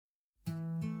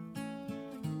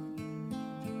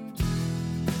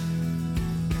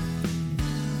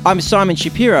I'm Simon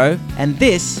Shapiro, and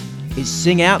this is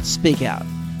Sing Out, Speak Out.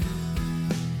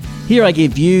 Here I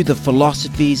give you the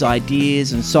philosophies,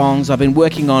 ideas, and songs I've been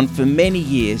working on for many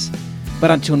years,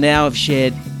 but until now I've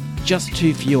shared just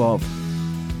too few of,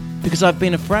 because I've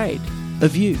been afraid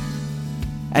of you.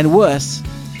 And worse,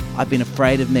 I've been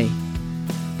afraid of me.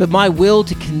 But my will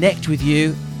to connect with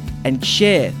you and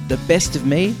share the best of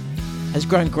me has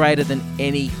grown greater than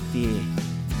any fear.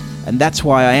 And that's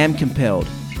why I am compelled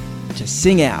to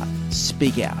sing out,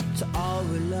 speak out. To all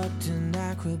reluctant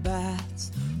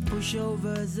acrobats,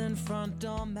 pushovers and front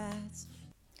door mats.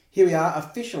 Here we are,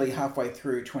 officially halfway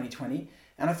through 2020,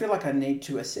 and I feel like I need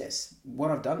to assess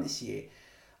what I've done this year.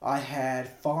 I had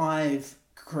 5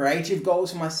 creative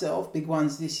goals for myself, big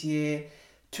ones this year.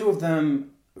 2 of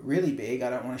them really big. I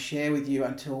don't want to share with you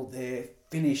until they're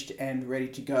finished and ready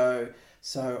to go,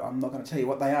 so I'm not going to tell you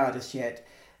what they are just yet.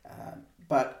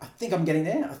 But I think I'm getting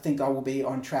there. I think I will be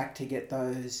on track to get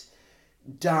those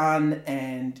done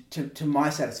and to my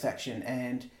satisfaction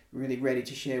and really ready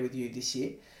to share with you this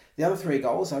year. The other 3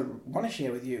 goals I want to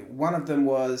share with you. One of them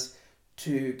was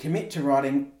to commit to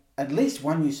writing at least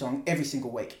one new song every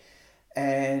single week.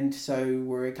 And so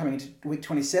we're coming into week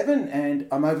 27 and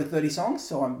I'm over 30 songs,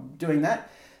 so I'm doing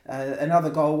that.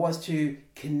 Another goal was to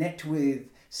connect with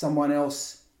someone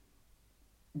else,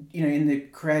 in the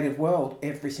creative world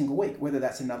every single week, whether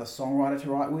that's another songwriter to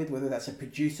write with, whether that's a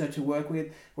producer to work with,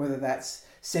 whether that's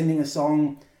sending a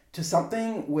song to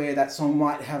something where that song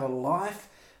might have a life.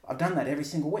 I've done that every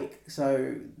single week,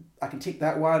 so I can tick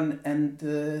that one. And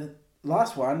the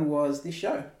last one was this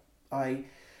show. I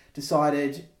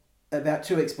decided about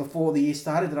 2 weeks before the year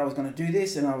started that I was going to do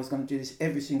this, and I was going to do this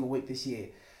every single week this year.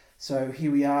 So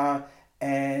here we are,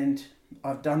 and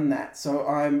I've done that. So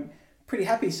I'm pretty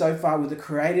happy so far with the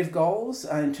creative goals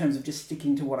in terms of just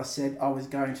sticking to what I said I was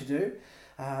going to do.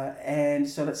 And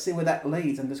so let's see where that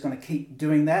leads. I'm just going to keep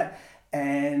doing that.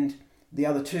 And the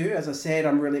other 2, as I said,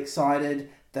 I'm really excited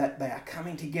that they are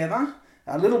coming together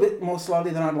a little bit more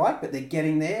slowly than I'd like, but they're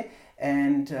getting there.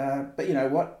 And but you know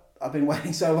what? I've been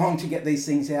waiting so long to get these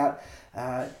things out.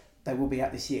 They will be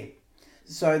out this year.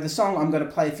 So the song I'm going to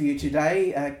play for you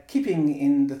today, keeping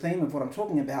in the theme of what I'm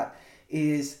talking about,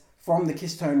 is from the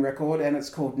Kiss Tone record, and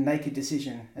it's called Naked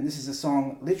Decision. And this is a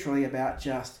song literally about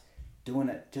just doing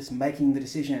it, just making the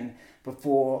decision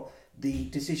before the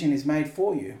decision is made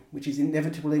for you, which is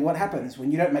inevitably what happens.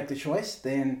 When you don't make the choice,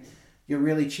 then you're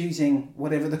really choosing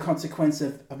whatever the consequence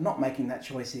of not making that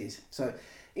choice is. So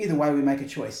either way, we make a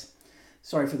choice.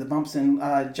 Sorry for the bumps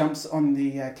and jumps on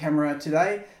the camera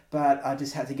today, but I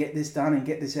just had to get this done and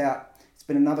get this out. It's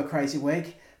been another crazy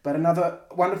week, but another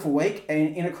wonderful week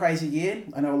and in a crazy year.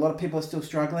 I know a lot of people are still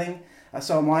struggling.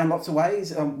 So am I in lots of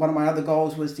ways. One of my other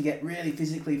goals was to get really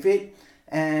physically fit.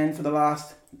 And for the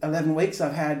last 11 weeks,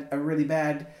 I've had a really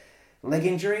bad leg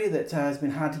injury that has been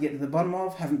hard to get to the bottom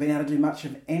of. Haven't been able to do much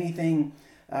of anything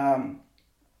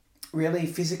really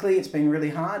physically. It's been really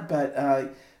hard,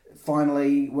 but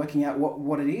finally working out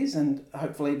what it is. And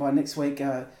hopefully by next week,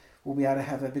 we'll be able to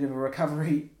have a bit of a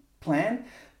recovery plan.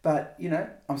 But,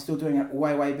 I'm still doing it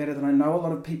way, way better than I know a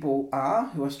lot of people are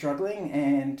who are struggling.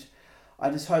 And I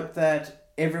just hope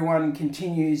that everyone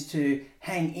continues to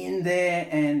hang in there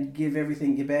and give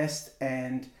everything your best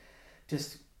and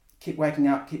just keep waking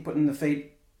up, keep putting the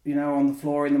feet, on the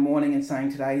floor in the morning and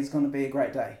saying today is going to be a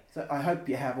great day. So I hope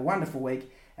you have a wonderful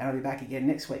week and I'll be back again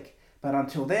next week. But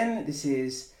until then, this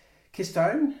is Kiss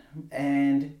Tone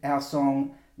and our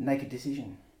song Naked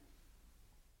Decision.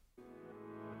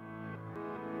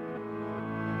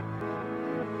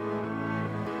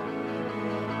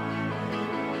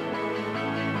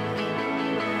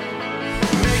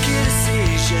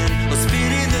 Or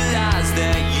spinning the lies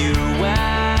that you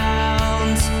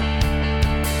wound.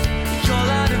 Your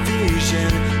line of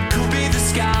vision could be the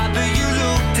sky, but you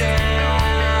look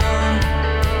down.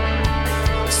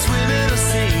 Swimming or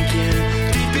sinking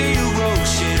deep in your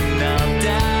ocean of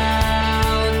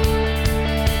doubt.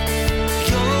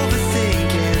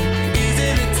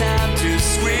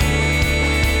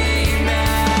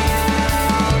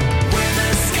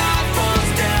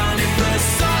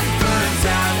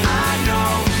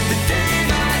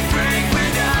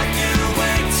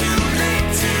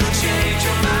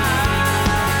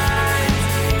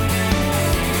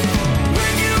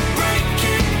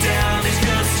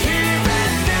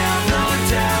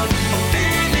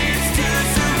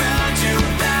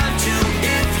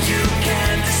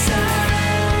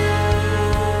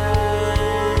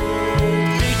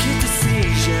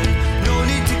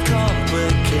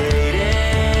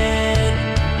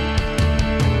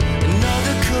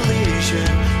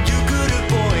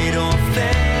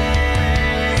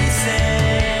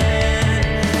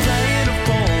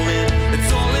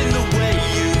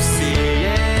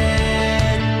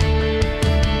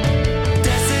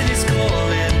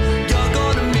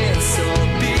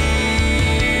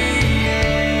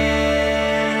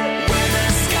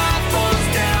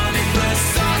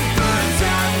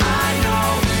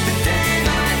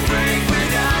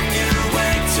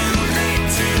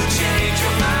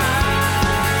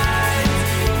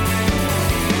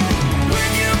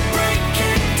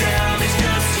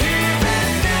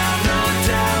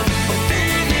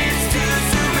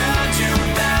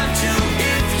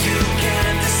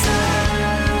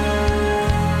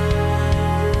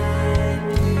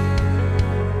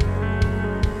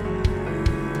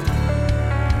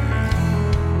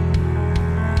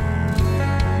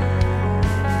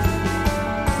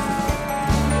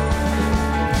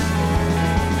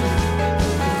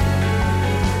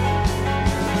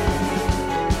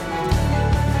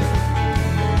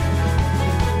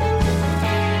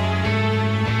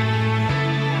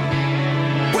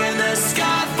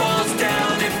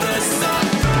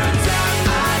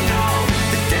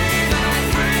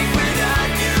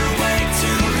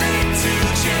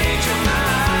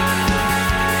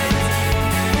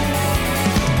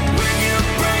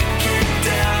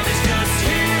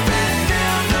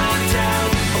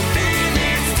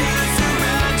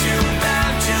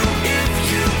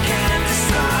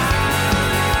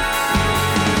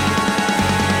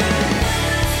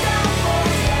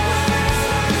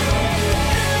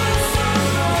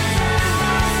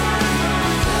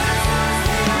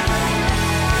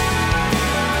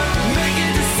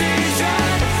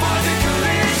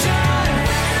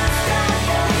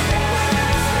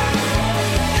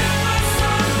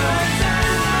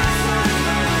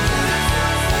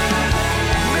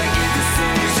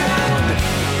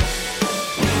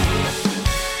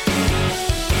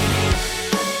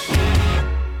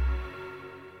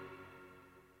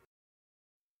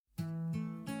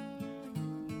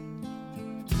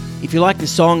 If you like the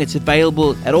song, it's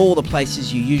available at all the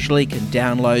places you usually can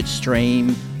download,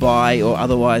 stream, buy, or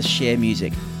otherwise share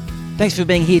music. Thanks for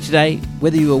being here today.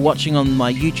 Whether you are watching on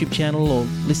my YouTube channel or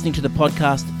listening to the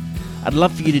podcast, I'd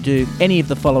love for you to do any of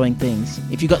the following things.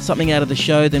 If you got something out of the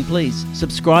show, then please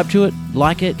subscribe to it,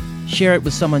 like it, share it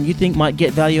with someone you think might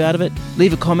get value out of it,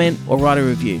 leave a comment or write a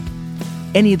review.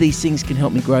 Any of these things can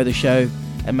help me grow the show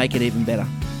and make it even better.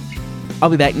 I'll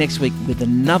be back next week with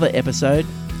another episode,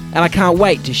 and I can't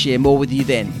wait to share more with you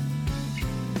then.